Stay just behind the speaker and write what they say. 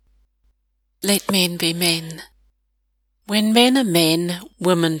Let men be men. When men are men,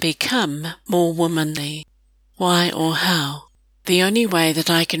 women become more womanly. Why or how? The only way that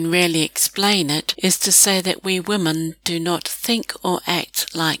I can really explain it is to say that we women do not think or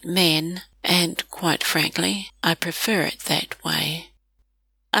act like men, and, quite frankly, I prefer it that way.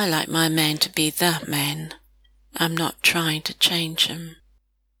 I like my man to be the man. I'm not trying to change him.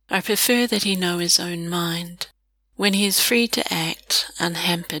 I prefer that he know his own mind. When he is free to act,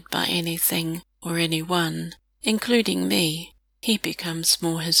 unhampered by anything or anyone, including me, he becomes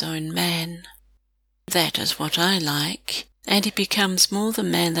more his own man. That is what I like, and he becomes more the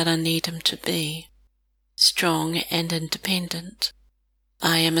man that I need him to be. Strong and independent.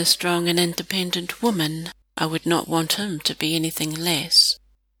 I am a strong and independent woman. I would not want him to be anything less.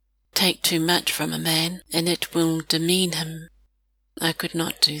 Take too much from a man, and it will demean him. I could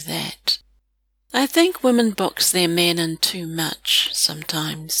not do that. I think women box their men in too much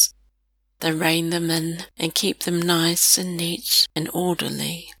sometimes. They rein them in and keep them nice and neat and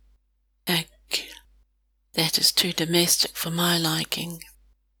orderly. Ugh, that is too domestic for my liking.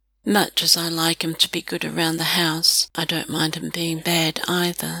 Much as I like him to be good around the house, I don't mind him being bad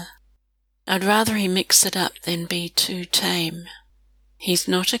either. I'd rather he mix it up than be too tame. He's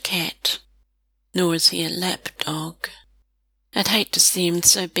not a cat, nor is he a lap dog. I'd hate to see him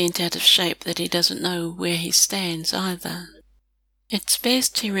so bent out of shape that he doesn't know where he stands either. It's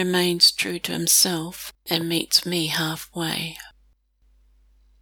best he remains true to himself and meets me halfway.